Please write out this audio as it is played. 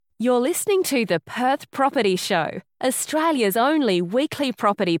You're listening to the Perth Property Show, Australia's only weekly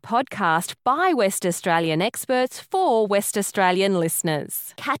property podcast by West Australian experts for West Australian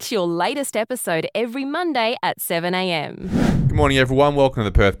listeners. Catch your latest episode every Monday at 7 a.m. Good morning, everyone. Welcome to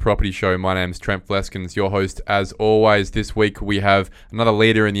the Perth Property Show. My name's Trent Fleskens, your host as always. This week we have another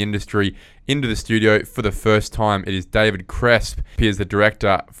leader in the industry into the studio for the first time. It is David Cresp. He is the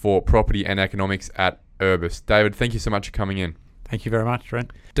Director for Property and Economics at Urbis. David, thank you so much for coming in. Thank you very much,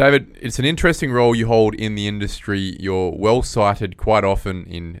 Trent. David, it's an interesting role you hold in the industry. You're well cited quite often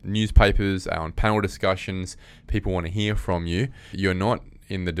in newspapers, on panel discussions. People want to hear from you. You're not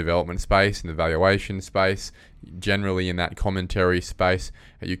in the development space, in the valuation space, generally in that commentary space.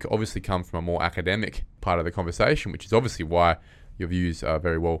 You obviously come from a more academic part of the conversation, which is obviously why your views are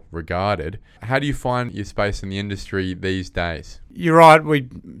very well regarded. How do you find your space in the industry these days? You're right. We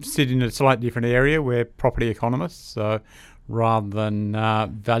sit in a slightly different area. We're property economists, so rather than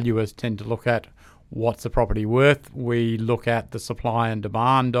valuers tend to look at what's the property worth, we look at the supply and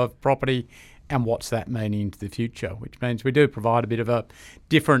demand of property and what's that meaning into the future, which means we do provide a bit of a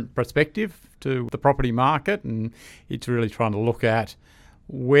different perspective to the property market, and it's really trying to look at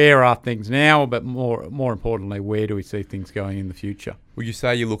where are things now, but more importantly, where do we see things going in the future. Would you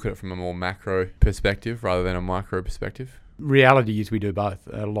say you look at it from a more macro perspective rather than a micro perspective? Reality is we do both.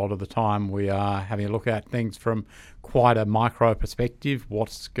 A lot of the time we are having a look at things from quite a micro perspective.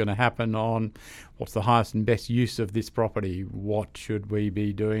 What's going to happen on what's the highest and best use of this property? What should we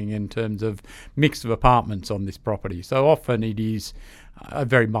be doing in terms of mix of apartments on this property? So often it is a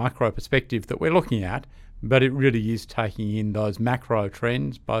very micro perspective that we're looking at, but it really is taking in those macro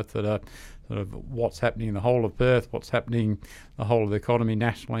trends, both that are sort of what's happening in the whole of Perth, what's happening the whole of the economy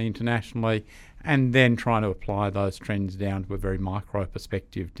nationally, internationally, and then trying to apply those trends down to a very micro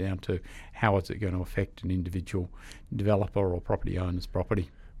perspective, down to how is it going to affect an individual developer or property owner's property.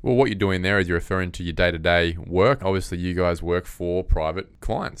 Well, what you're doing there is you're referring to your day-to-day work. Obviously, you guys work for private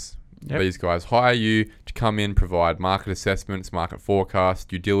clients. Yep. These guys hire you to come in, provide market assessments, market forecasts,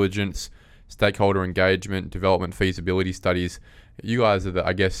 due diligence, stakeholder engagement, development feasibility studies. You guys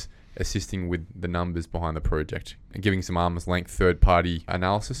are assisting with the numbers behind the project and giving some arm's length third-party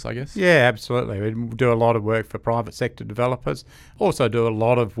analysis, I guess? Yeah, absolutely. We do a lot of work for private sector developers, also do a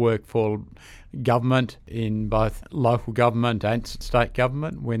lot of work for government in both local government and state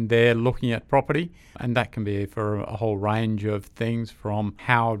government when they're looking at property, and that can be for a whole range of things, from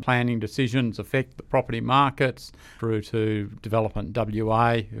how planning decisions affect the property markets through to development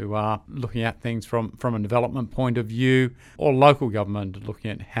WA, who are looking at things from a development point of view, or local government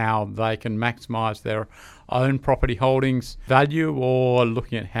looking at how they can maximise their own property holdings value, or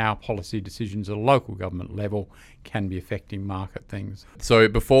looking at how policy decisions at a local government level can be affecting market things. So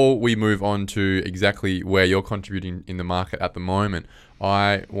before we move on to exactly where you're contributing in the market at the moment,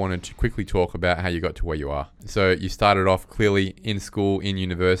 I wanted to quickly talk about how you got to where you are. So you started off clearly in school, in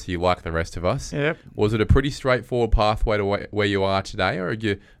university, like the rest of us. Yep. Was it a pretty straightforward pathway to where you are today, or did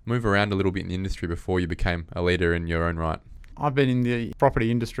you move around a little bit in the industry before you became a leader in your own right? I've been in the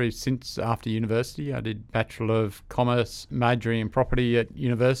property industry since after university. I did Bachelor of Commerce, majoring in property at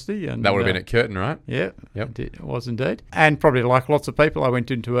university. And that would have been at Curtin, right? Yeah, yep. It was indeed. And probably like lots of people, I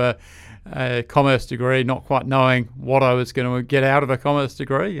went into a commerce degree not quite knowing what I was going to get out of a commerce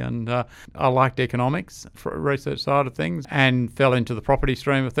degree. And I liked economics, for research side of things, and fell into the property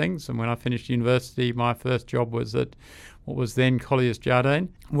stream of things. And when I finished university, my first job was at what was then Collier's Jardine,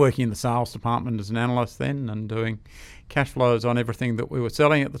 working in the sales department as an analyst then, and doing cash flows on everything that we were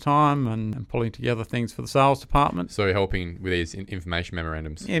selling at the time, and pulling together things for the sales department. So helping with these information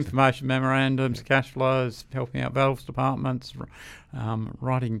memorandums? Information memorandums, cash flows, helping out valves departments,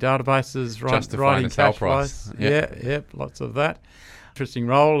 writing databases, writing cash flows. Yeah, lots of that. Interesting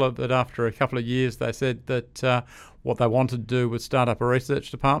role, but after a couple of years they said that what they wanted to do was start up a research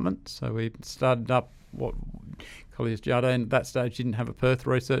department. So we started up what Collier's Jardine at that stage didn't have a Perth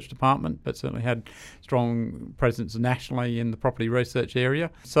research department, but certainly had strong presence nationally in the property research area.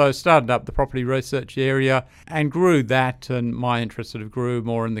 So started up the property research area and grew that, and my interest sort of grew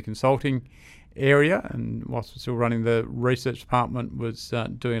more in the consulting area. And whilst we're still running the research department, was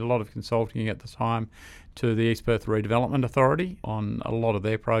doing a lot of consulting at the time to the East Perth Redevelopment Authority on a lot of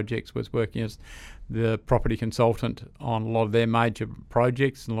their projects, was working as the property consultant on a lot of their major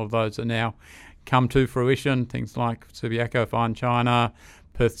projects, and a lot of those are now come to fruition, things like Subiaco Fine China,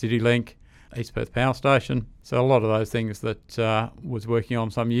 Perth City Link, East Perth Power Station. So a lot of those things that was working on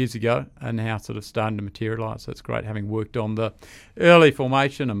some years ago are now sort of starting to materialise. So it's great having worked on the early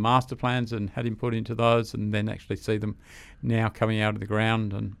formation and master plans and had input into those, and then actually see them now coming out of the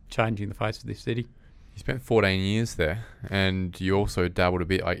ground and changing the face of this city. You spent 14 years there, and you also dabbled a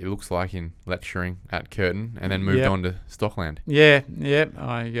bit, like it looks like, in lecturing at Curtin, and then moved on to Stockland. Yeah.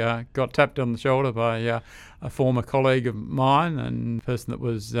 I got tapped on the shoulder by a former colleague of mine and a person that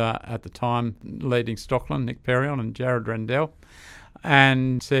was at the time leading Stockland, Nick Perrion and Jared Rendell,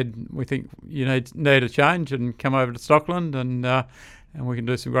 and said, we think you need a change and come over to Stockland and we can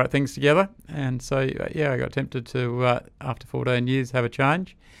do some great things together. And so, I got tempted to, after 14 years, have a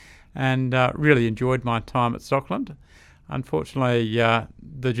change. And really enjoyed my time at Stockland. Unfortunately,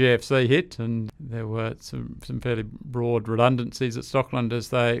 the GFC hit, and there were some fairly broad redundancies at Stockland as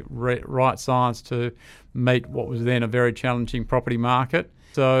they right-sized to meet what was then a very challenging property market.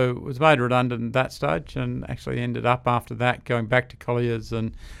 So it was made redundant at that stage, and actually ended up after that going back to Colliers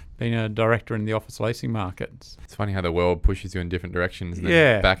and being a director in the office leasing market. It's funny how the world pushes you in different directions and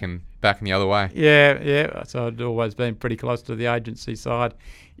then back in the other way. Yeah. So I'd always been pretty close to the agency side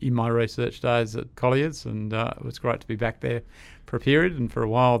in my research days at Colliers, and it was great to be back there for a period. And for a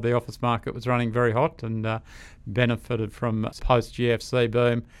while, the office market was running very hot and benefited from post-GFC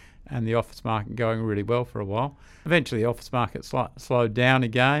boom and the office market going really well for a while. Eventually, the office market slowed down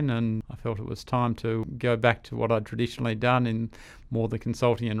again, and I felt it was time to go back to what I'd traditionally done in more the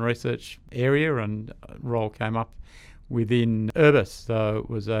consulting and research area, and a role came up within Urbis. So it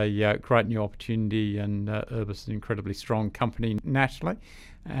was a great new opportunity, and Urbis is an incredibly strong company nationally,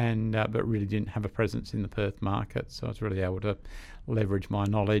 and but really didn't have a presence in the Perth market. So I was really able to leverage my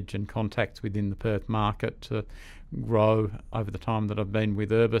knowledge and contacts within the Perth market to grow over the time that I've been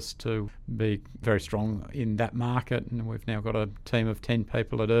with Urbis to be very strong in that market. And we've now got a team of 10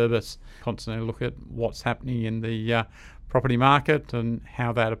 people at Urbis, constantly look at what's happening in the property market and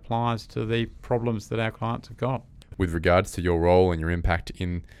how that applies to the problems that our clients have got. With regards to your role and your impact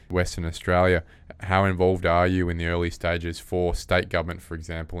in Western Australia, how involved are you in the early stages for state government, for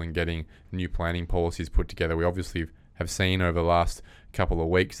example, in getting new planning policies put together? We obviously have seen over the last couple of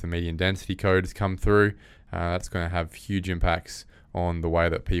weeks the median density code has come through. That's going to have huge impacts on the way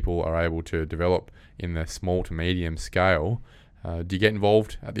that people are able to develop in the small to medium scale. Do you get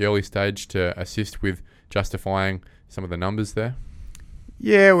involved at the early stage to assist with justifying some of the numbers there?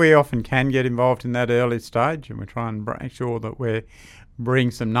 Yeah, we often can get involved in that early stage, and we try and make sure that we're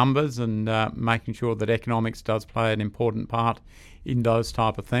bringing some numbers and making sure that economics does play an important part in those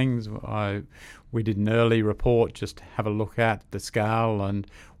type of things. We did an early report just to have a look at the scale and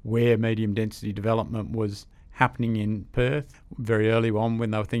where medium density development was happening in Perth very early on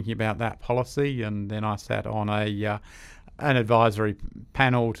when they were thinking about that policy, and then I sat on an advisory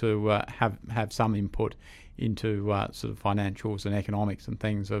panel to have some input into sort of financials and economics and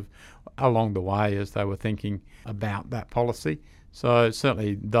things of along the way as they were thinking about that policy. So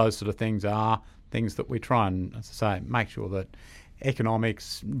certainly those sort of things are things that we try and, as I say, make sure that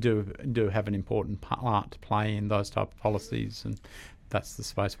economics do have an important part to play in those type of policies, and that's the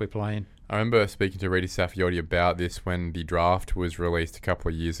space we play in. I remember speaking to Rita Saffioti about this when the draft was released a couple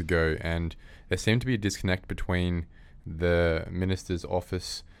of years ago, and there seemed to be a disconnect between the Minister's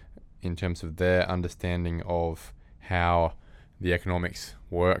office in terms of their understanding of how the economics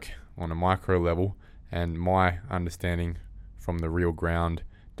work on a micro level and my understanding from the real ground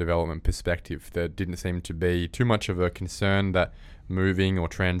development perspective. There didn't seem to be too much of a concern that moving or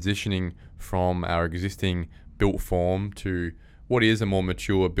transitioning from our existing built form to what is a more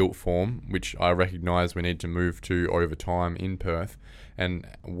mature built form, which I recognise we need to move to over time in Perth, and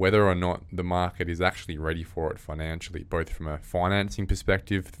whether or not the market is actually ready for it financially, both from a financing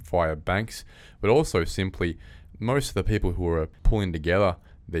perspective via banks, but also simply most of the people who are pulling together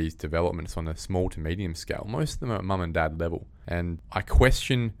these developments on a small to medium scale, most of them are at mum and dad level. And I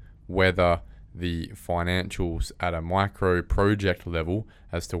question whether the financials at a micro project level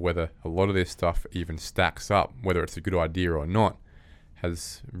as to whether a lot of this stuff even stacks up, whether it's a good idea or not,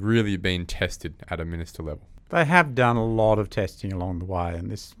 has really been tested at a minister level. They have done a lot of testing along the way,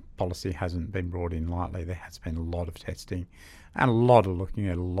 and this policy hasn't been brought in lightly. There has been a lot of testing and a lot of looking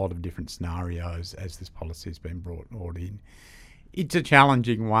at a lot of different scenarios as this policy has been brought in. It's a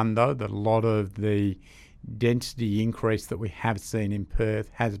challenging one, though, that a lot of the density increase that we have seen in Perth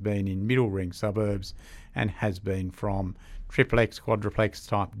has been in middle ring suburbs and has been from triplex, quadruplex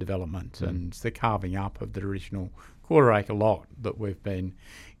type development, and it's the carving up of the traditional quarter acre lot that we've been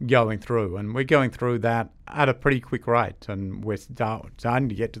going through, and we're going through that at a pretty quick rate, and we're starting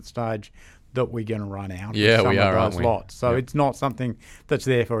to get to the stage that we're going to run out of some of those lots. So it's not something that's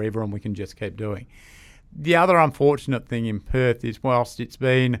there forever and we can just keep doing. The other unfortunate thing in Perth is, whilst it's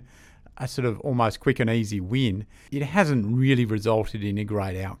been a sort of almost quick and easy win, it hasn't really resulted in a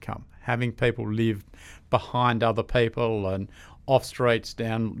great outcome. Having people live behind other people and off streets,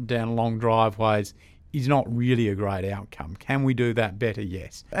 down long driveways is not really a great outcome. Can we do that better?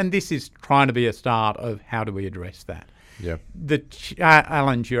 Yes. And this is trying to be a start of how do we address that. Yeah. The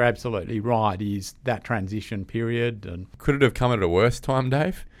challenge, you're absolutely right, is that transition period. And could it have come at a worse time,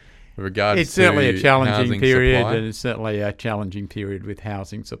 Dave? With regards it's certainly a challenging period, supply? and it's certainly a challenging period with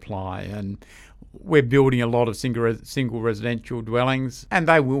housing supply. And we're building a lot of single residential dwellings, and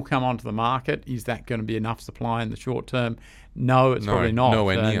they will come onto the market. Is that going to be enough supply in the short term? No, it's probably not.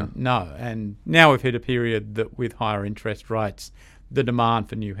 Nowhere near. No, and now we've hit a period that with higher interest rates, the demand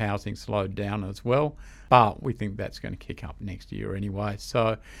for new housing slowed down as well. But we think that's going to kick up next year anyway.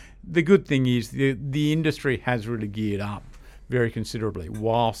 So the good thing is the industry has really geared up very considerably.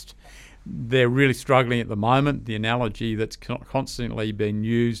 Whilst they're really struggling at the moment, the analogy that's constantly been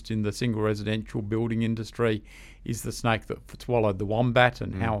used in the single residential building industry is the snake that swallowed the wombat,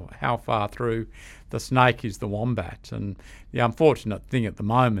 and how far through the snake is the wombat. And the unfortunate thing at the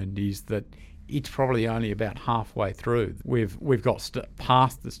moment is that it's probably only about halfway through. We've got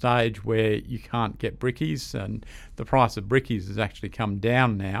past the stage where you can't get brickies, and the price of brickies has actually come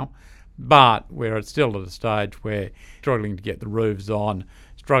down now, but we're still at a stage where struggling to get the roofs on,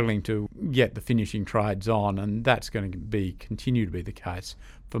 struggling to get the finishing trades on, and that's going to continue to be the case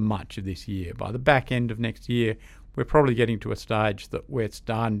for much of this year. By the back end of next year, we're probably getting to a stage that we're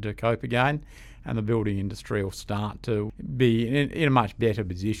starting to cope again, and the building industry will start to be in a much better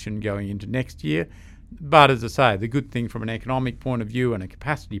position going into next year. But as I say, the good thing from an economic point of view and a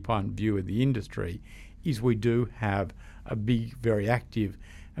capacity point of view of the industry is we do have a big, very active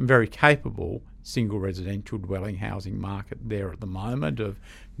and very capable single residential dwelling housing market there at the moment of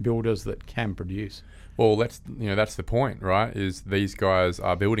builders that can produce. Well, that's the point, right? Is these guys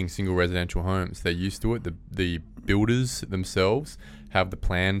are building single residential homes. They're used to it. The builders themselves have the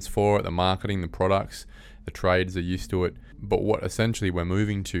plans for it, the marketing, the products, the trades are used to it. But what essentially we're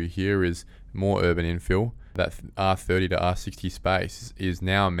moving to here is more urban infill. That R30 to R60 space is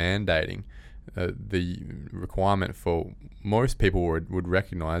now mandating the requirement for most people would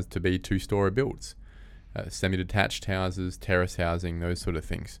recognise to be two-storey builds. Semi-detached houses, terrace housing, those sort of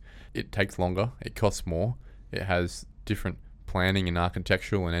things. It takes longer, it costs more, it has different planning and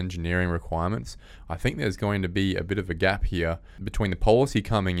architectural and engineering requirements. I think there's going to be a bit of a gap here between the policy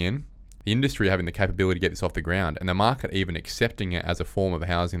coming in, the industry having the capability to get this off the ground, and the market even accepting it as a form of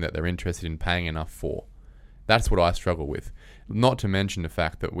housing that they're interested in paying enough for. That's what I struggle with. Not to mention the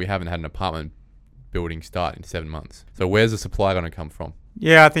fact that we haven't had an apartment building start in 7 months. So where's the supply going to come from?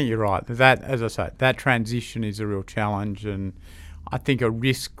 Yeah, I think you're right. That, as I say, that transition is a real challenge, and I think a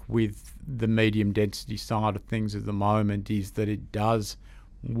risk with the medium density side of things at the moment is that it does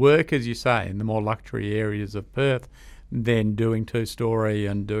work, as you say, in the more luxury areas of Perth. Then doing two-storey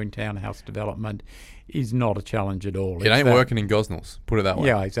and doing townhouse development is not a challenge at all. It ain't working in Gosnells, put it that way.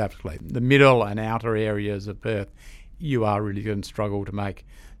 Yeah, exactly. The middle and outer areas of Perth, you are really going to struggle to make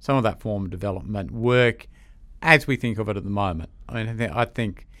some of that form of development work as we think of it at the moment. I mean, I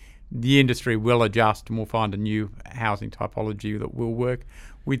think the industry will adjust and we'll find a new housing typology that will work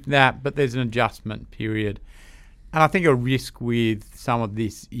with that, but there's an adjustment period. And I think a risk with some of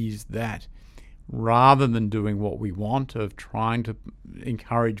this is that rather than doing what we want of trying to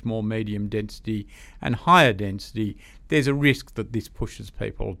encourage more medium density and higher density, there's a risk that this pushes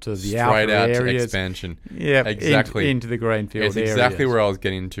people to the outer areas. Straight out to expansion. Yeah, exactly. Into the greenfield areas. It's exactly where I was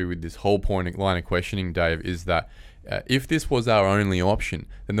getting to with this whole line of questioning, Dave, is that if this was our only option,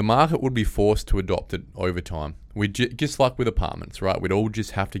 then the market would be forced to adopt it over time. Just like with apartments, right? We'd all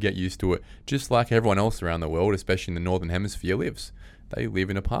just have to get used to it, just like everyone else around the world, especially in the Northern Hemisphere, lives. They live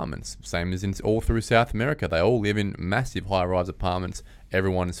in apartments, same as all through South America. They all live in massive high-rise apartments.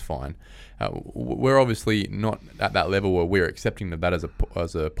 Everyone is fine. We're obviously not at that level where we're accepting that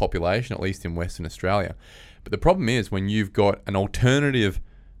as a population, at least in Western Australia. But the problem is when you've got an alternative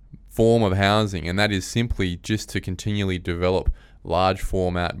form of housing, and that is simply just to continually develop large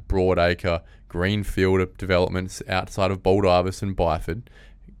format, broad acre, greenfield developments outside of Baldivis and Byford,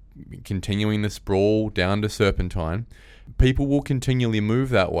 continuing the sprawl down to Serpentine. People will continually move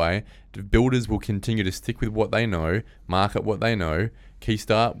that way. Builders will continue to stick with what they know, market what they know.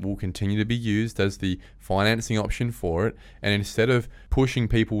 Keystart will continue to be used as the financing option for it. And instead of pushing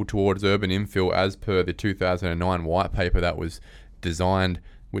people towards urban infill as per the 2009 white paper that was designed,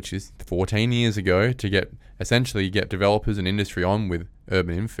 which is 14 years ago, to essentially get developers and industry on with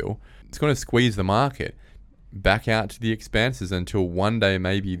urban infill, it's going to squeeze the market back out to the expanses until one day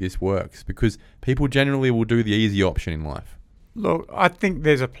maybe this works, because people generally will do the easy option in life. Look, I think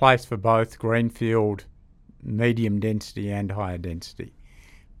there's a place for both greenfield, medium density and higher density.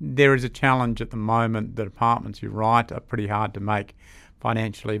 There is a challenge at the moment that apartments, you're right, are pretty hard to make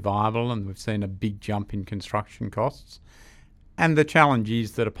financially viable, and we've seen a big jump in construction costs. And the challenge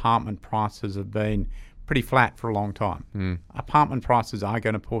is that apartment prices have been pretty flat for a long time. Apartment prices are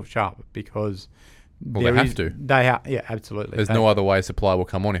going to push up because they have to. They are, yeah, absolutely. There's no other way supply will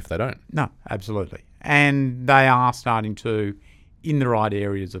come on if they don't. No, absolutely. And they are starting to, in the right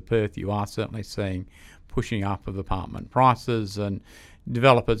areas of Perth, you are certainly seeing pushing up of apartment prices, and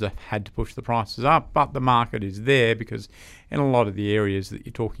developers have had to push the prices up, but the market is there because in a lot of the areas that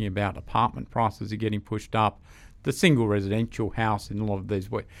you're talking about, apartment prices are getting pushed up. The single residential house in a lot of these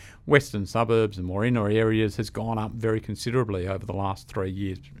western suburbs and more inner areas has gone up very considerably over the last 3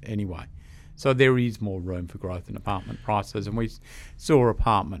 years anyway. So there is more room for growth in apartment prices, and we saw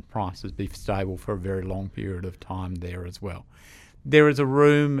apartment prices be stable for a very long period of time there as well. There is a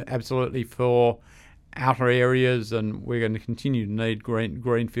room absolutely for outer areas, and we're going to continue to need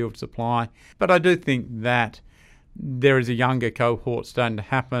greenfield supply. But I do think that there is a younger cohort starting to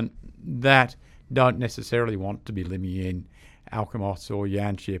happen that don't necessarily want to be living in Alkimos or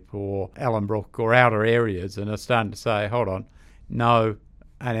Yanchep or Ellenbrook or outer areas, and are starting to say, hold on, no,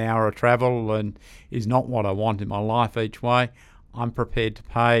 an hour of travel and is not what I want in my life each way. I'm prepared to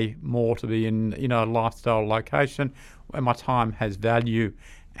pay more to be in a lifestyle location where my time has value,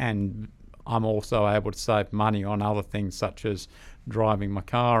 and I'm also able to save money on other things such as driving my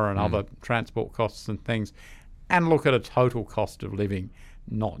car and other transport costs and things, and look at a total cost of living,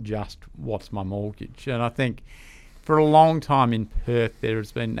 not just what's my mortgage. And I think for a long time in Perth, there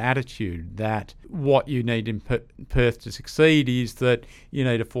has been an attitude that what you need in Perth to succeed is that you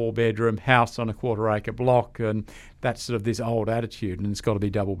need a 4-bedroom house on a 1/4-acre block, and that's sort of this old attitude, and it's got to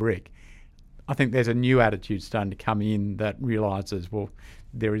be double brick. I think there's a new attitude starting to come in that realises, well,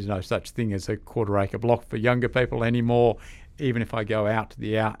 there is no such thing as a 1/4-acre block for younger people anymore. Even if I go out to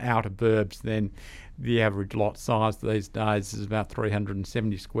the outer burbs, then the average lot size these days is about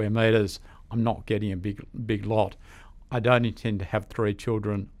 370 square metres. I'm not getting a big lot. I don't intend to have 3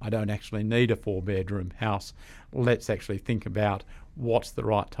 children. I don't actually need a 4-bedroom house. Let's actually think about what's the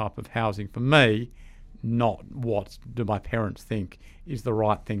right type of housing for me, not what do my parents think is the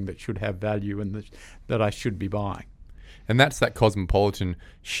right thing that should have value and that I should be buying. And that's that cosmopolitan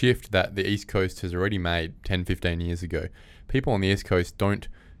shift that the East Coast has already made 10, 15 years ago. People on the East Coast don't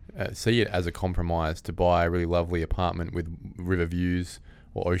see it as a compromise to buy a really lovely apartment with river views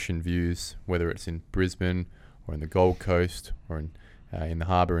or ocean views, whether it's in Brisbane or in the Gold Coast or in the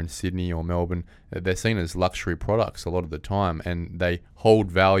harbour in Sydney or Melbourne. They're seen as luxury products a lot of the time, and they hold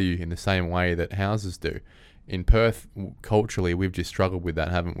value in the same way that houses do. In Perth, culturally, we've just struggled with that,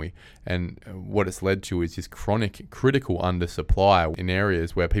 haven't we? And what it's led to is this chronic, critical undersupply in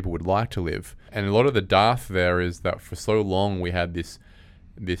areas where people would like to live. And a lot of the daft there is that for so long we had this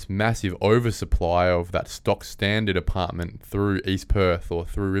massive oversupply of that stock standard apartment through East Perth or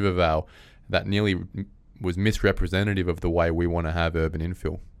through Rivervale that nearly was misrepresentative of the way we want to have urban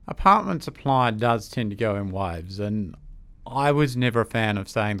infill. Apartment supply does tend to go in waves, and I was never a fan of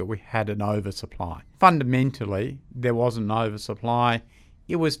saying that we had an oversupply. Fundamentally, there wasn't an oversupply.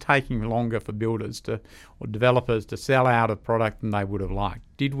 It was taking longer for builders or developers to sell out of product than they would have liked.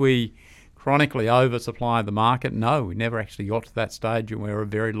 Did we chronically oversupply the market? No, we never actually got to that stage, and we were a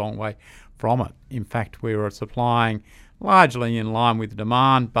very long way from it. In fact, we were supplying largely in line with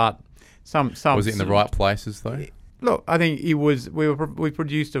demand, but some was it in the right places though? Look, I think it was. We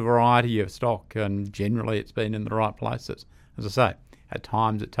produced a variety of stock, and generally it's been in the right places. As I say, at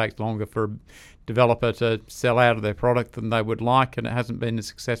times it takes longer for a developer to sell out of their product than they would like, and it hasn't been as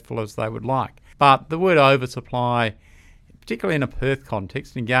successful as they would like. But the word oversupply, particularly in a Perth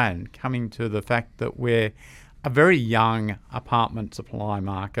context, and again, coming to the fact that we're a very young apartment supply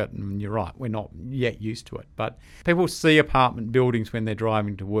market, and you're right, we're not yet used to it, but people see apartment buildings when they're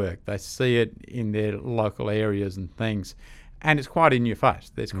driving to work. They see it in their local areas and things, and it's quite in your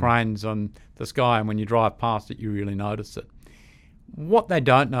face. There's cranes on the sky, and when you drive past it, you really notice it. What they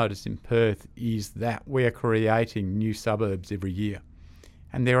don't notice in Perth is that we're creating new suburbs every year,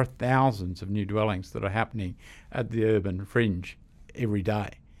 and there are thousands of new dwellings that are happening at the urban fringe every day.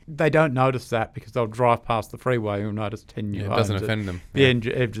 They don't notice that because they'll drive past the freeway and notice 10 new homes. It doesn't offend them. The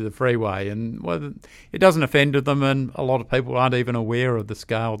edge of the freeway. And it doesn't offend them, and a lot of people aren't even aware of the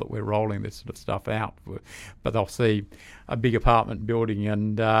scale that we're rolling this sort of stuff out. But they'll see a big apartment building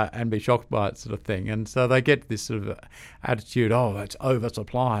and be shocked by it, sort of thing. And so they get this sort of attitude, oh, it's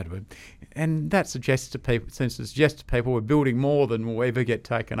oversupplied. And that seems to suggest to people we're building more than will ever get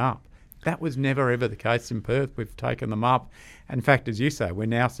taken up. That was never ever the case in Perth. We've taken them up. In fact, as you say, we're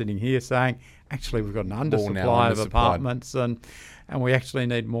now sitting here saying, actually, we've got an undersupply of apartments, and we actually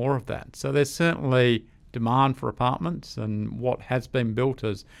need more of that. So there's certainly demand for apartments, and what has been built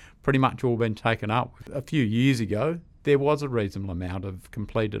has pretty much all been taken up. A few years ago, there was a reasonable amount of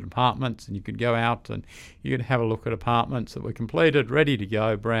completed apartments, and you could go out and you could have a look at apartments that were completed, ready to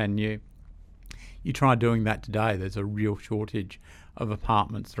go, brand new. You try doing that today, there's a real shortage of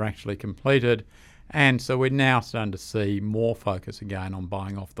apartments that are actually completed, and so we're now starting to see more focus again on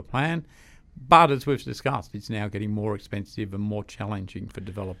buying off the plan. But as we've discussed, it's now getting more expensive and more challenging for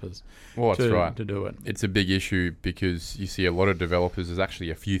developers to do it. It's a big issue because you see a lot of developers, there's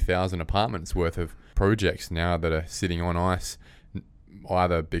actually a few thousand apartments worth of projects now that are sitting on ice,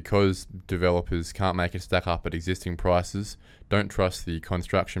 either because developers can't make it stack up at existing prices, don't trust the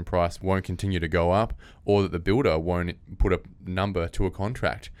construction price won't continue to go up, or that the builder won't put a number to a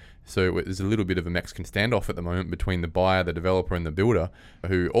contract. So there's a little bit of a Mexican standoff at the moment between the buyer, the developer and the builder,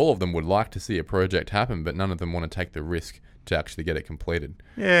 who all of them would like to see a project happen, but none of them want to take the risk to actually get it completed.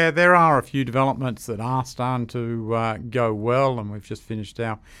 Yeah, there are a few developments that are starting to go well, and we've just finished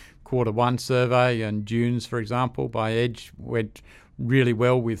our Q1 survey, and Dunes, for example, by Edge went really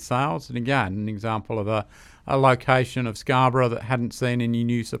well with sales. And again, an example of a location of Scarborough that hadn't seen any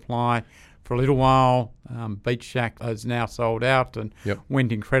new supply for a little while. Beach Shack has now sold out and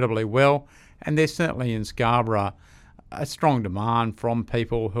went incredibly well. And there's certainly in Scarborough a strong demand from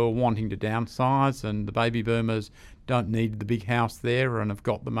people who are wanting to downsize, and the baby boomers don't need the big house there and have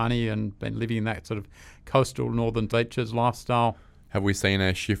got the money and been living in that sort of coastal northern beaches lifestyle. Have we seen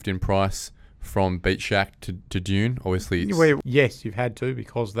a shift in price from Beach Shack to Dune? Obviously, yes, you've had to,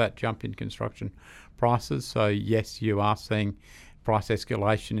 because of that jump in construction prices. So yes, you are seeing price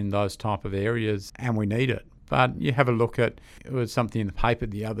escalation in those type of areas, and we need it. But you have a look at, it was something in the paper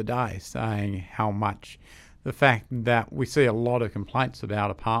the other day saying how much the fact that we see a lot of complaints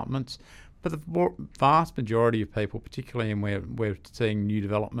about apartments, but the vast majority of people, particularly in where we're seeing new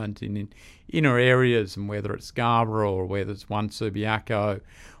development in inner areas, and whether it's Scarborough or whether it's One Subiaco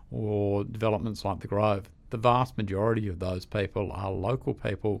or developments like the Grove, the vast majority of those people are local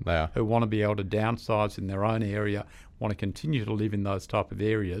people who want to be able to downsize in their own area, want to continue to live in those type of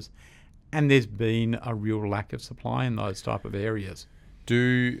areas, and there's been a real lack of supply in those type of areas.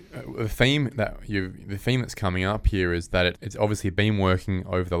 The theme that's coming up here is that it's obviously been working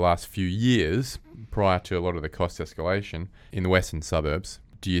over the last few years prior to a lot of the cost escalation in the western suburbs.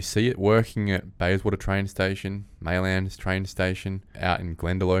 Do you see it working at Bayswater train station, Maylands train station, out in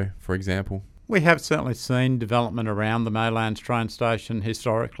Glendalough, for example? We have certainly seen development around the Maylands train station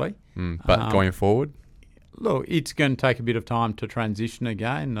historically. But going forward? Look, it's going to take a bit of time to transition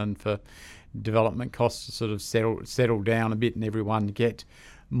again, and for development costs to sort of settle down a bit and everyone get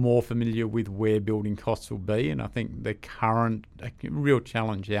more familiar with where building costs will be. And I think the current real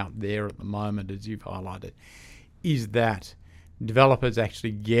challenge out there at the moment, as you've highlighted, is that developers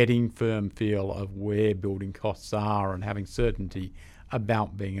actually getting firm feel of where building costs are and having certainty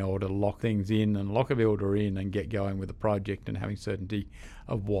about being able to lock things in and lock a builder in and get going with a project, and having certainty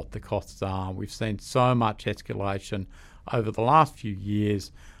of what the costs are. We've seen so much escalation over the last few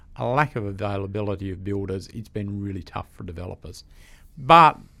years, a lack of availability of builders. It's been really tough for developers.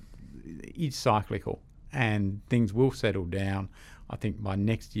 But it's cyclical and things will settle down. I think by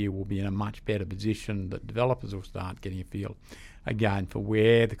next year we'll be in a much better position, that developers will start getting a feel again for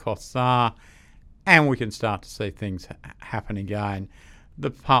where the costs are, and we can start to see things happen again. The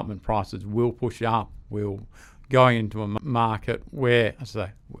apartment prices will push up. We're going into a market where,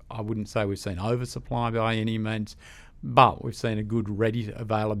 I wouldn't say we've seen oversupply by any means, but we've seen a good ready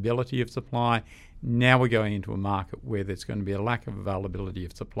availability of supply. Now we're going into a market where there's going to be a lack of availability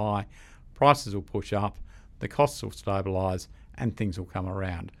of supply. Prices will push up, the costs will stabilise, and things will come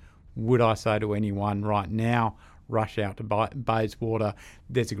around. Would I say to anyone right now, rush out to Bayswater,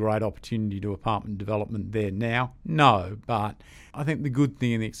 there's a great opportunity to apartment development there now? No, but I think the good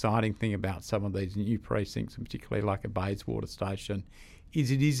thing and the exciting thing about some of these new precincts, and particularly like a Bayswater station,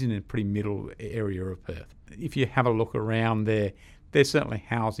 is it is in a pretty middle area of Perth. If you have a look around there, there's certainly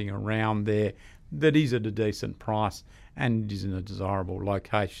housing around there that is at a decent price and it is in a desirable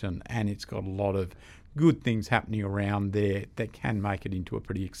location, and it's got a lot of good things happening around there that can make it into a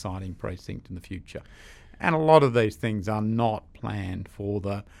pretty exciting precinct in the future. And a lot of these things are not planned for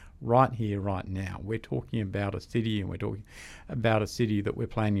the right here, right now. We're talking about a city, and we're talking about a city that we're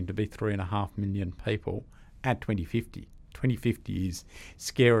planning to be 3.5 million people at 2050. 2050 is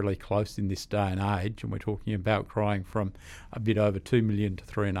scarily close in this day and age, and we're talking about growing from a bit over 2 million to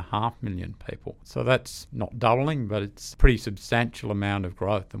 3.5 million people. So that's not doubling, but it's a pretty substantial amount of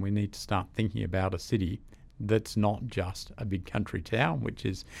growth, and we need to start thinking about a city that's not just a big country town, which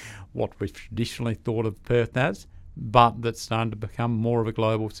is what we've traditionally thought of Perth as, but that's starting to become more of a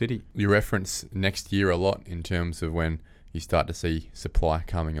global city. You reference next year a lot in terms of when you start to see supply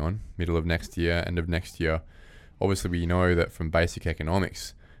coming on, middle of next year, end of next year. Obviously, we know that from basic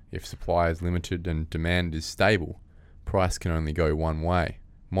economics, if supply is limited and demand is stable, price can only go one way,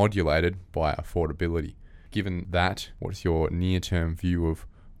 modulated by affordability. Given that, what's your near-term view of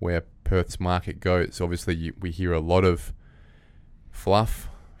where Perth's market goes? Obviously, we hear a lot of fluff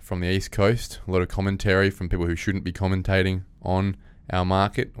from the East Coast, a lot of commentary from people who shouldn't be commentating on our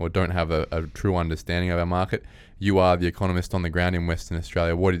market or don't have a true understanding of our market. You are the economist on the ground in Western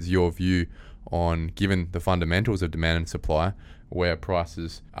Australia. What is your view on, given the fundamentals of demand and supply, where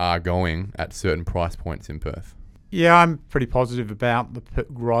prices are going at certain price points in Perth? Yeah, I'm pretty positive about the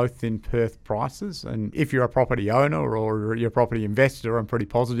growth in Perth prices. And if you're a property owner or you're a property investor, I'm pretty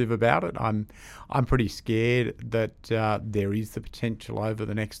positive about it. I'm pretty scared that there is the potential over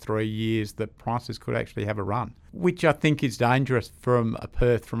the next 3 years that prices could actually have a run, which I think is dangerous from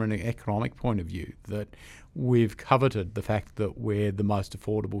Perth from an economic point of view, that we've coveted the fact that we're the most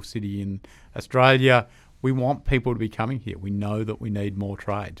affordable city in Australia. We want people to be coming here. We know that we need more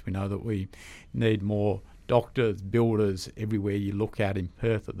trades. We know that we need more doctors, builders. Everywhere you look at in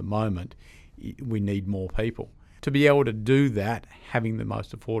Perth at the moment, we need more people. To be able to do that, having the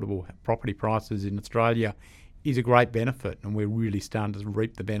most affordable property prices in Australia is a great benefit, and we're really starting to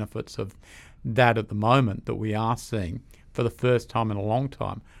reap the benefits of that at the moment, that we are seeing, for the first time in a long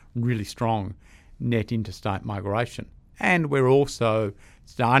time, really strong net interstate migration. And we're also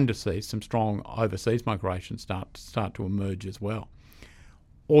starting to see some strong overseas migration start to emerge as well.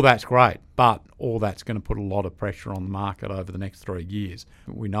 All that's great, but all that's going to put a lot of pressure on the market over the next 3 years.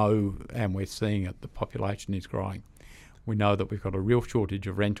 We know, and we're seeing it, the population is growing. We know that we've got a real shortage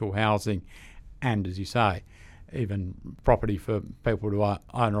of rental housing, and as you say, even property for people to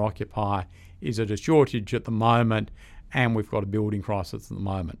own or occupy is at a shortage at the moment, and we've got a building crisis at the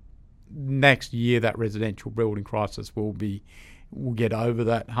moment. Next year, that residential building crisis will get over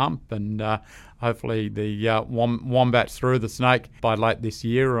that hump, and hopefully the wombat's through the snake by late this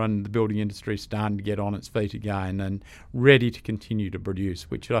year, and the building industry is starting to get on its feet again and ready to continue to produce,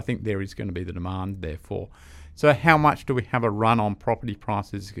 which I think there is going to be the demand there for. So how much do we have a run on property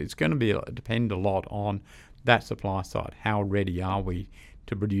prices? It's going to depend a lot on that supply side. How ready are we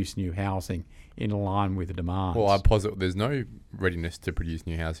to produce new housing in line with the demand? Well, I posit there's no readiness to produce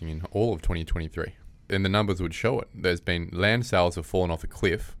new housing in all of 2023. And the numbers would show it. There's been land sales have fallen off a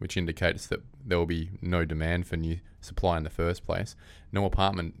cliff, which indicates that there will be no demand for new supply in the first place. No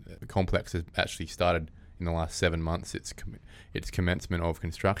apartment complex has actually started in the last 7 months. Its commencement of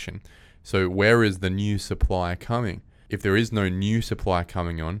construction. So where is the new supply coming? If there is no new supply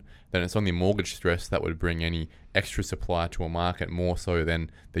coming on, then it's only mortgage stress that would bring any extra supply to a market, more so than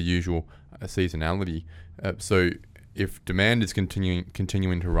the usual seasonality. So if demand is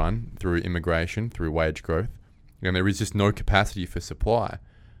continuing to run through immigration, through wage growth, and there is just no capacity for supply,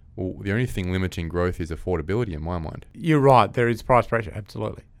 well, the only thing limiting growth is affordability in my mind. You're right, there is price pressure,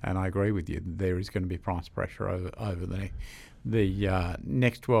 absolutely. And I agree with you. There is going to be price pressure over the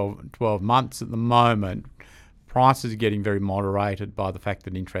next 12 months. At the moment, prices are getting very moderated by the fact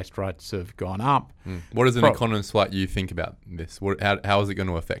that interest rates have gone up. What does an economist like you think about this? How is it going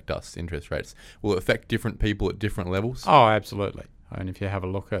to affect us, interest rates? Will it affect different people at different levels? Oh, absolutely. And if you have a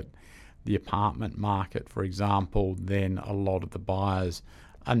look at the apartment market, for example, then a lot of the buyers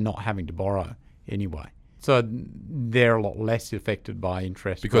are not having to borrow anyway. So they're a lot less affected by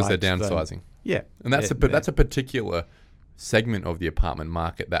interest because rates. They're downsizing. Yeah. And that's a particular segment of the apartment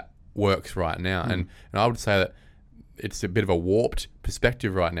market that works right now. And I would say that it's a bit of a warped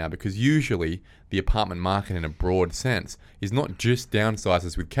perspective right now, because usually the apartment market in a broad sense is not just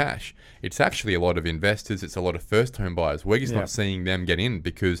downsizers with cash. It's actually a lot of investors. It's a lot of first home buyers. We're just not seeing them get in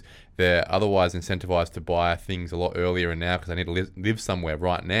because they're otherwise incentivized to buy things a lot earlier and now because they need to live somewhere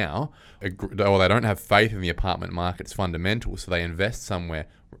right now, or they don't have faith in the apartment market's fundamentals, so they invest somewhere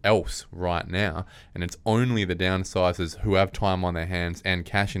else right now. And it's only the downsizers who have time on their hands and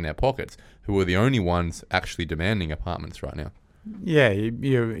cash in their pockets who are the only ones actually demanding apartments right now. Yeah,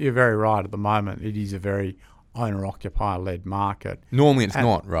 you're very right. At the moment, it is a very owner-occupier-led market. Normally it's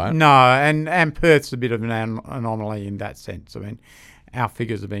not, right? No, and Perth's a bit of an anomaly in that sense. I mean, our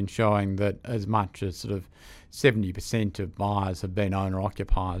figures have been showing that as much as sort of 70% of buyers have been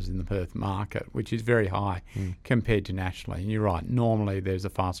owner-occupiers in the Perth market, which is very high compared to nationally. And you're right, normally there's a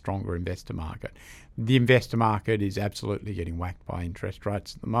far stronger investor market. The investor market is absolutely getting whacked by interest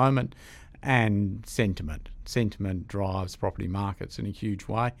rates at the moment, and sentiment. Sentiment drives property markets in a huge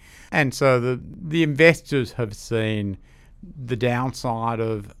way. And so the investors have seen the downside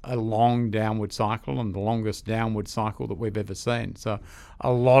of a long downward cycle, and the longest downward cycle that we've ever seen. So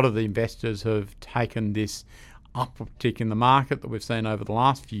a lot of the investors have taken this uptick in the market that we've seen over the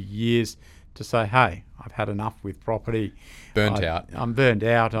last few years to say, hey, I've had enough with property. I'm burnt out.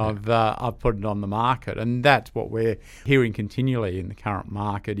 Yeah. I've put it on the market. And that's what we're hearing continually in the current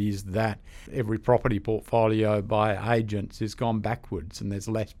market, is that every property portfolio by agents has gone backwards and there's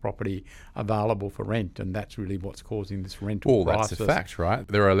less property available for rent. And that's really what's causing this rental crisis. That's a fact, right?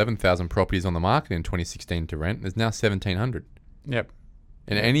 There are 11,000 properties on the market in 2016 to rent. There's now 1,700. Yep.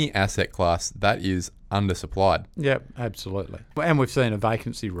 In any asset class, that is undersupplied. Yep, absolutely. And we've seen a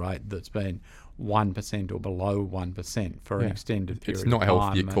vacancy rate that's been 1% or below 1% for an extended period of time. It's not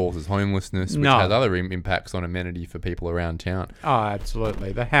healthy. It causes homelessness, which has other impacts on amenity for people around town. Oh,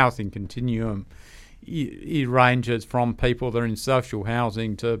 absolutely. The housing continuum, it ranges from people that are in social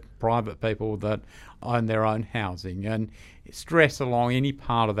housing to private people that own their own housing. And stress along any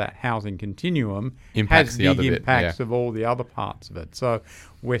part of that housing continuum has big impacts of all the other parts of it. So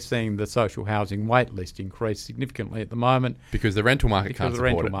we're seeing the social housing wait list increase significantly at the moment. Because the rental market can't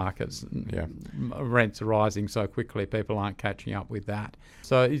support it. Because the rental markets, rents are rising so quickly, people aren't catching up with that.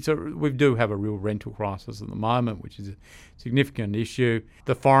 So we do have a real rental crisis at the moment, which is a significant issue.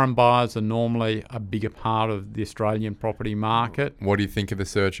 The foreign buyers are normally a bigger part of the Australian property market. What do you think of the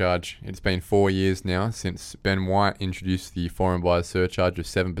surcharge? It's been 4 years now since Ben White introduced the foreign buyers surcharge of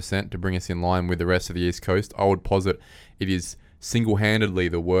 7% to bring us in line with the rest of the East Coast. I would posit it is single-handedly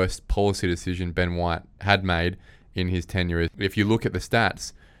the worst policy decision Ben White had made in his tenure. If you look at the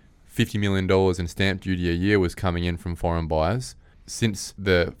stats, $50 million in stamp duty a year was coming in from foreign buyers. Since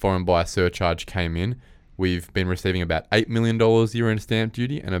the foreign buyer surcharge came in, we've been receiving about $8 million a year in stamp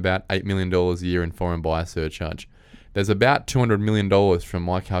duty and about $8 million a year in foreign buyer surcharge. There's about $200 million from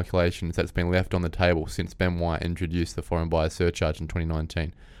my calculations that's been left on the table since Ben White introduced the foreign buyer surcharge in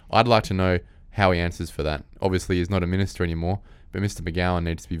 2019. I'd like to know how he answers for that. Obviously, he's not a minister anymore, but Mr. McGowan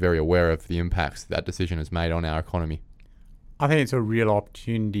needs to be very aware of the impacts that decision has made on our economy. I think it's a real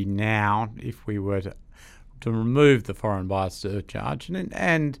opportunity now if we were to remove the foreign buyer surcharge,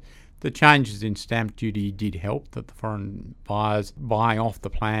 and the changes in stamp duty did help, that the foreign buyers buying off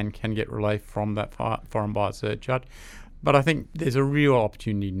the plan can get relief from that foreign buyer surcharge. But I think there's a real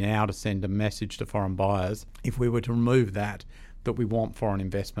opportunity now to send a message to foreign buyers, if we were to remove that we want foreign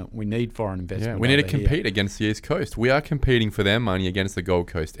investment. We need foreign investment. Yeah, we need to compete against the East Coast. We are competing for their money against the Gold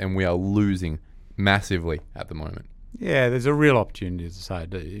Coast, and we are losing massively at the moment. Yeah, there's a real opportunity, as I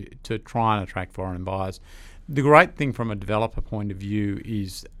say, to try and attract foreign buyers. The great thing from a developer point of view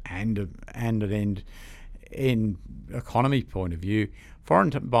is, and an end economy point of view, foreign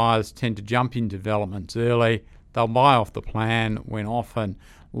buyers tend to jump in developments early. They'll buy off the plan when often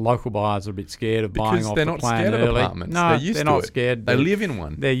local buyers are a bit scared of buying off the plan early. Because they're not scared of apartments. No, they're not scared. They live in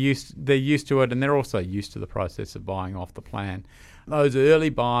one. They're used to it, and they're also used to the process of buying off the plan. Those early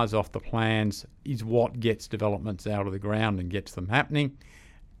buyers off the plans is what gets developments out of the ground and gets them happening.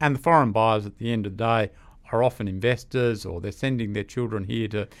 And the foreign buyers at the end of the day are often investors, or they're sending their children here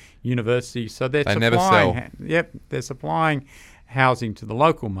to university. So they're never sell. They're supplying housing to the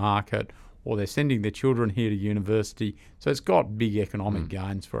local market, or they're sending their children here to university. So it's got big economic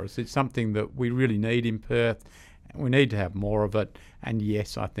gains for us. It's something that we really need in Perth. We need to have more of it. And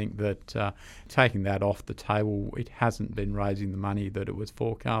yes, I think that taking that off the table, it hasn't been raising the money that it was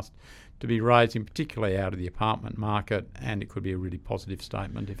forecast to be raising, particularly out of the apartment market. And it could be a really positive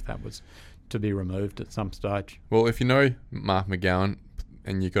statement if that was to be removed at some stage. Well, if you know Mark McGowan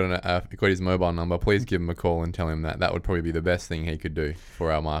and you've got his mobile number, please give him a call and tell him that would probably be the best thing he could do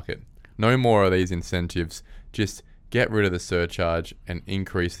for our market. No more of these incentives. Just get rid of the surcharge and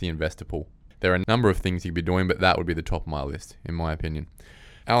increase the investor pool. There are a number of things you'd be doing, but that would be the top of my list, in my opinion.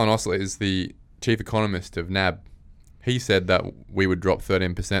 Alan Osler is the chief economist of NAB. He said that we would drop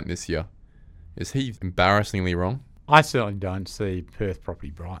 13% this year. Is he embarrassingly wrong? I certainly don't see Perth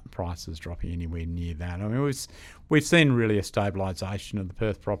property prices dropping anywhere near that. I mean, we've seen really a stabilisation of the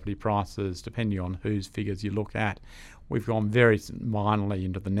Perth property prices, depending on whose figures you look at. We've gone very minorly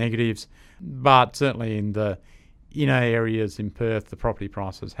into the negatives, but certainly in the inner areas in Perth, the property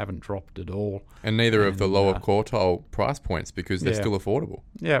prices haven't dropped at all. And neither of the lower quartile price points, because they're still affordable.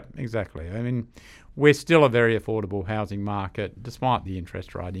 Yeah, exactly. I mean, we're still a very affordable housing market, despite the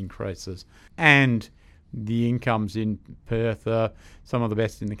interest rate increases. And the incomes in Perth are some of the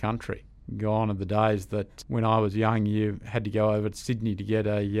best in the country. Gone are the days that when I was young, you had to go over to Sydney to get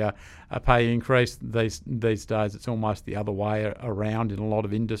a pay increase. These days, it's almost the other way around in a lot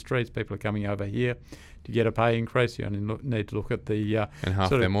of industries. People are coming over here to get a pay increase. You only need to look at the and half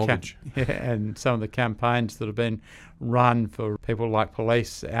their mortgage, and some of the campaigns that have been run for people like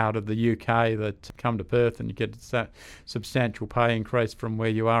police out of the UK that come to Perth, and you get a substantial pay increase from where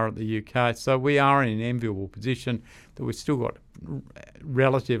you are at the UK. So we are in an enviable position that we've still got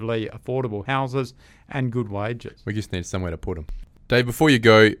relatively affordable houses and good wages. We just need somewhere to put them. Dave, before you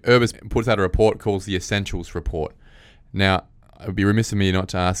go, Urbis puts out a report called the Essentials Report. Now, it would be remiss of me not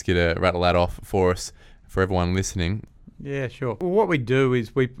to ask you to rattle that off for us, for everyone listening. Yeah, sure. Well, what we do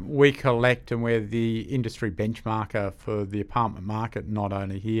is we collect, and we're the industry benchmarker for the apartment market, not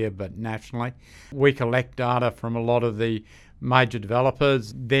only here but nationally. We collect data from a lot of the major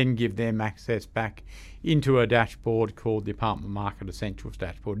developers, then give them access back into a dashboard called the Apartment Market Essentials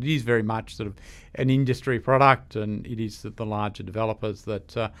Dashboard. It is very much sort of an industry product, and it is the larger developers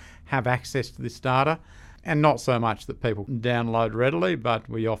that have access to this data, and not so much that people download readily, but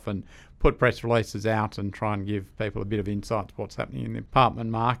we often put press releases out and try and give people a bit of insight to what's happening in the apartment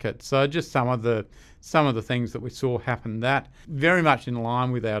market. So just some of the things that we saw happen, that very much in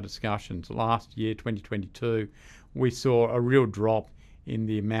line with our discussions. Last year, 2022, we saw a real drop in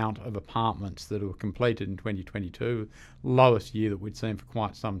the amount of apartments that were completed in 2022, lowest year that we'd seen for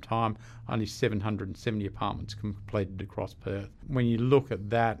quite some time, only 770 apartments completed across Perth. When you look at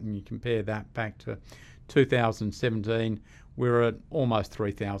that and you compare that back to 2017, we're at almost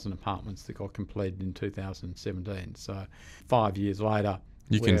 3,000 apartments that got completed in 2017. So 5 years later,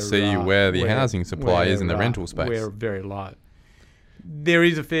 you can see where the housing supply is in the rental space. We're very low. There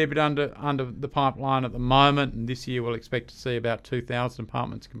is a fair bit under the pipeline at the moment, and this year we'll expect to see about 2,000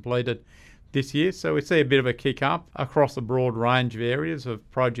 apartments completed this year. So we see a bit of a kick up across a broad range of areas of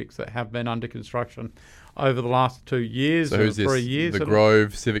projects that have been under construction over the last 2 years, so who's 3 years. The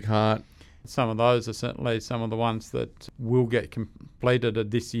Grove, Civic Heart? Some of those are certainly some of the ones that will get completed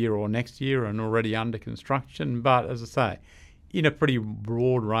this year or next year and already under construction. But as I say, in a pretty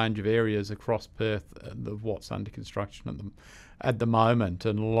broad range of areas across Perth, what's under construction at the moment,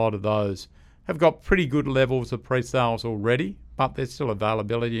 and a lot of those have got pretty good levels of pre-sales already, but there's still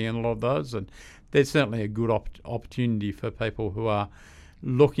availability in a lot of those, and there's certainly a good opportunity for people who are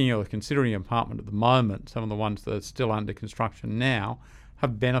looking or considering an apartment at the moment. Some of the ones that are still under construction now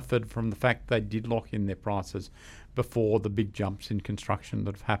have benefited from the fact they did lock in their prices before the big jumps in construction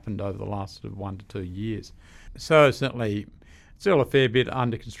that have happened over the last 1 to 2 years. So certainly still a fair bit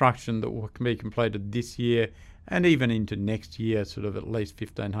under construction that can be completed this year, and even into next year, sort of at least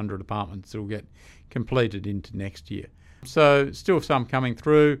 1,500 apartments that will get completed into next year. So still some coming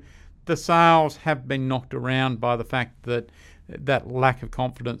through. The sales have been knocked around by the fact that lack of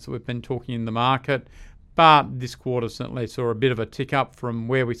confidence that we've been talking in the market, but this quarter certainly saw a bit of a tick up from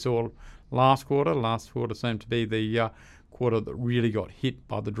where we saw last quarter. Last quarter seemed to be the quarter that really got hit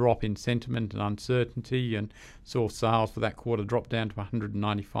by the drop in sentiment and uncertainty, and saw sales for that quarter drop down to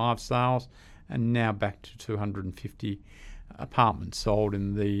 195 sales, and now back to 250 apartments sold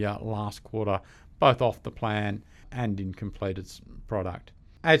in the last quarter, both off the plan and in completed product.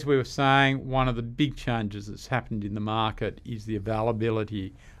 As we were saying, one of the big changes that's happened in the market is the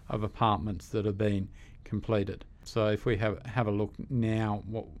availability of apartments that have been completed. So if we have a look now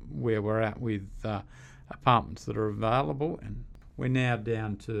where we're at with apartments that are available, and we're now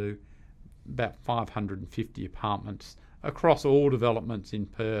down to about 550 apartments across all developments in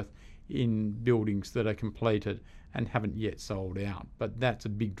Perth, in buildings that are completed and haven't yet sold out. But that's a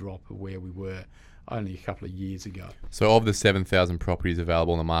big drop of where we were only a couple of years ago. So of the 7,000 properties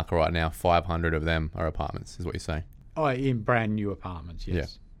available in the market right now, 500 of them are apartments, is what you're saying? Oh, in brand new apartments,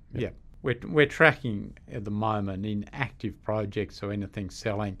 yes. Yeah. We're tracking at the moment in active projects, so anything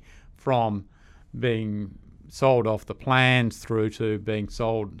selling from being sold off the plans through to being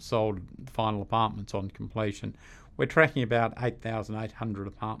sold final apartments on completion. We're tracking about 8,800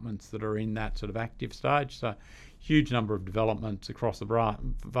 apartments that are in that sort of active stage. So huge number of developments across a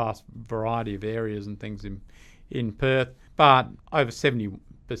vast variety of areas and things in Perth. But over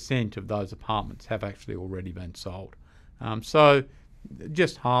 70% of those apartments have actually already been sold. So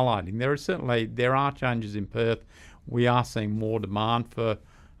just highlighting, there are changes in Perth. We are seeing more demand for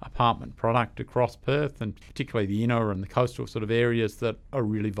apartment product across Perth, and particularly the inner and the coastal sort of areas that are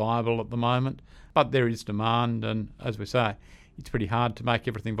really viable at the moment. But there is demand, and as we say, it's pretty hard to make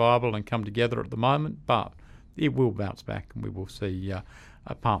everything viable and come together at the moment, but it will bounce back, and we will see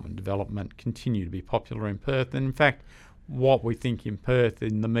apartment development continue to be popular in Perth. And in fact, what we think in Perth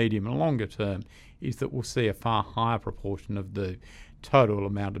in the medium and longer term is that we'll see a far higher proportion of the total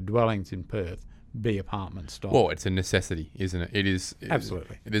amount of dwellings in Perth be apartment stock. Well, it's a necessity, isn't it? It is.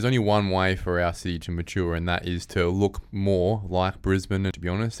 Absolutely. There's only one way for our city to mature, and that is to look more like Brisbane. And to be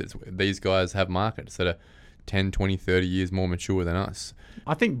honest, these guys have markets that are 10, 20, 30 years more mature than us.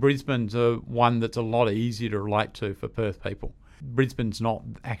 I think Brisbane's one that's a lot easier to relate to for Perth people. Brisbane's not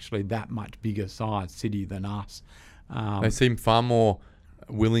actually that much bigger size city than us. They seem far more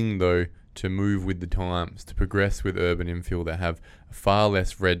willing, though, to move with the times, to progress with urban infill. They have far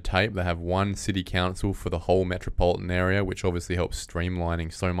less red tape. They have one city council for the whole metropolitan area, which obviously helps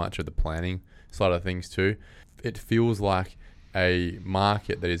streamlining so much of the planning side of things too. It feels like a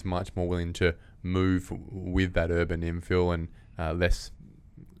market that is much more willing to move with that urban infill and less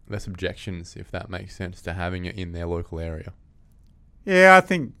objections, if that makes sense, to having it in their local area. Yeah, I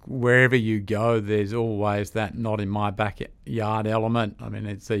think wherever you go, there's always that not in my backyard element. I mean,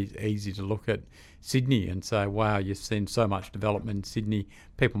 it's easy to look at Sydney and say, wow, you've seen so much development in Sydney.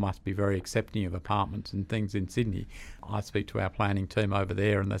 People must be very accepting of apartments and things in Sydney. I speak to our planning team over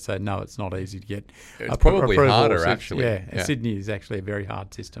there and they say, no, it's not easy to get. It's probably harder, actually. Yeah, Sydney is actually a very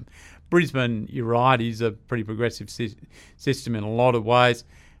hard system. Brisbane, you're right, is a pretty progressive system in a lot of ways.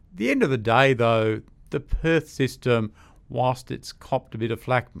 At the end of the day, though, the Perth system, whilst it's copped a bit of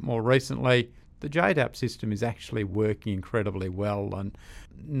flack more recently, the JDAP system is actually working incredibly well, and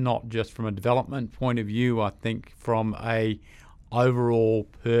not just from a development point of view. I think from a overall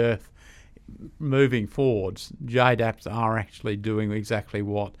Perth moving forwards, JDAPs are actually doing exactly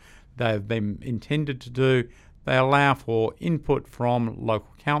what they've been intended to do. They allow for input from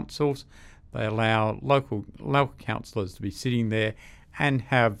local councils. They allow local councillors to be sitting there and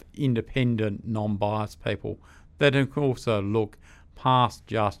have independent, non-biased people that can also look past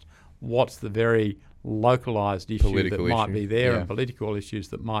just what's the very localised issue that might be there and political issues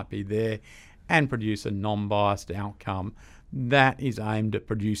that might be there, and produce a non-biased outcome that is aimed at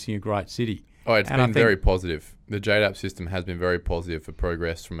producing a great city. Oh, it's been very positive. The JDAP system has been very positive for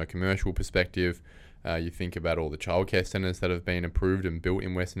progress from a commercial perspective. You think about all the childcare centres that have been approved and built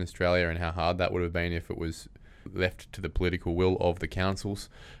in Western Australia and how hard that would have been if it was left to the political will of the councils.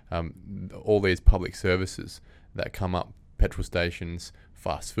 All these public services that come up, petrol stations,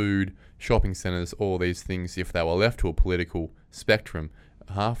 fast food, shopping centres, all these things, if they were left to a political spectrum,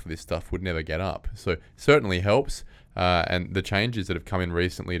 half of this stuff would never get up. So certainly helps. And the changes that have come in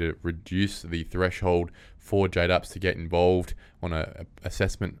recently to reduce the threshold for JDAPs to get involved on a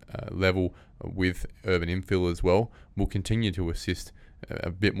assessment level with urban infill as well will continue to assist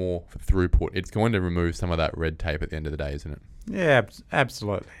a bit more for throughput. It's going to remove some of that red tape at the end of the day, isn't it? Yeah,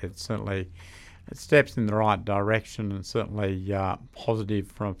 absolutely. It's certainly steps in the right direction and certainly positive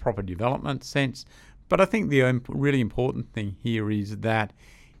from a property development sense. But I think the really important thing here is that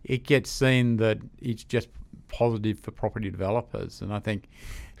it gets seen that it's just positive for property developers. And I think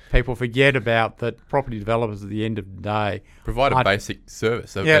people forget about that property developers at the end of the day provide a basic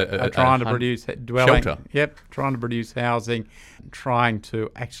service. Are trying to produce dwelling. Shelter. Yep, trying to produce housing, trying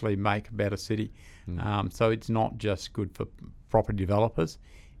to actually make a better city. So it's not just good for property developers.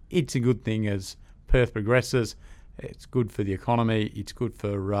 It's a good thing as Perth progresses. It's good for the economy. It's good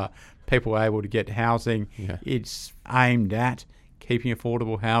for people able to get housing. Yeah. It's aimed at keeping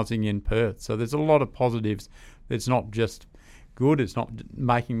affordable housing in Perth. So there's a lot of positives. It's not just good. It's not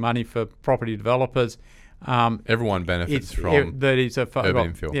making money for property developers. Everyone benefits from urban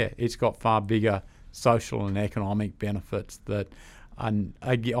infill. Yeah, it's got far bigger social and economic benefits that are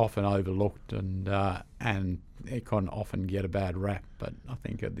often overlooked and it can often get a bad rap. But I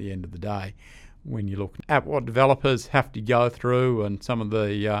think at the end of the day, when you look at what developers have to go through and some of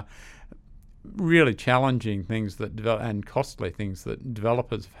the really challenging things and costly things that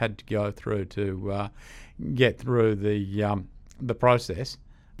developers have had to go through to get through the process,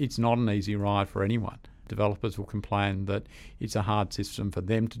 it's not an easy ride for anyone. Developers will complain that it's a hard system for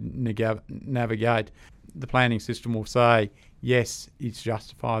them to navigate. The planning system will say, yes, it's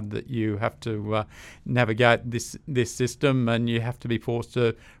justified that you have to navigate this system and you have to be forced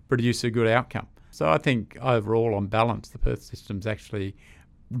to produce a good outcome. So I think overall, on balance, the Perth system's actually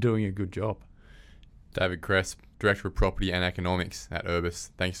doing a good job. David Cresp, Director of Property and Economics at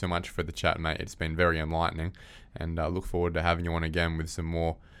Urbis. Thanks so much for the chat, mate. It's been very enlightening, and I look forward to having you on again with some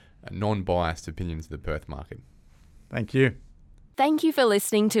more non-biased opinions of the Perth market. Thank you. Thank you for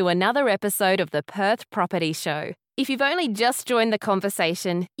listening to another episode of the Perth Property Show. If you've only just joined the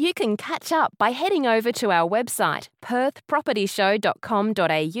conversation, you can catch up by heading over to our website,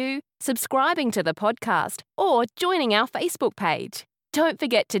 perthpropertyshow.com.au, subscribing to the podcast, or joining our Facebook page. Don't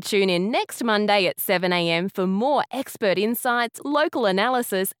forget to tune in next Monday at 7 a.m. for more expert insights, local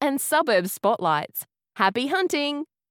analysis, and suburb spotlights. Happy hunting!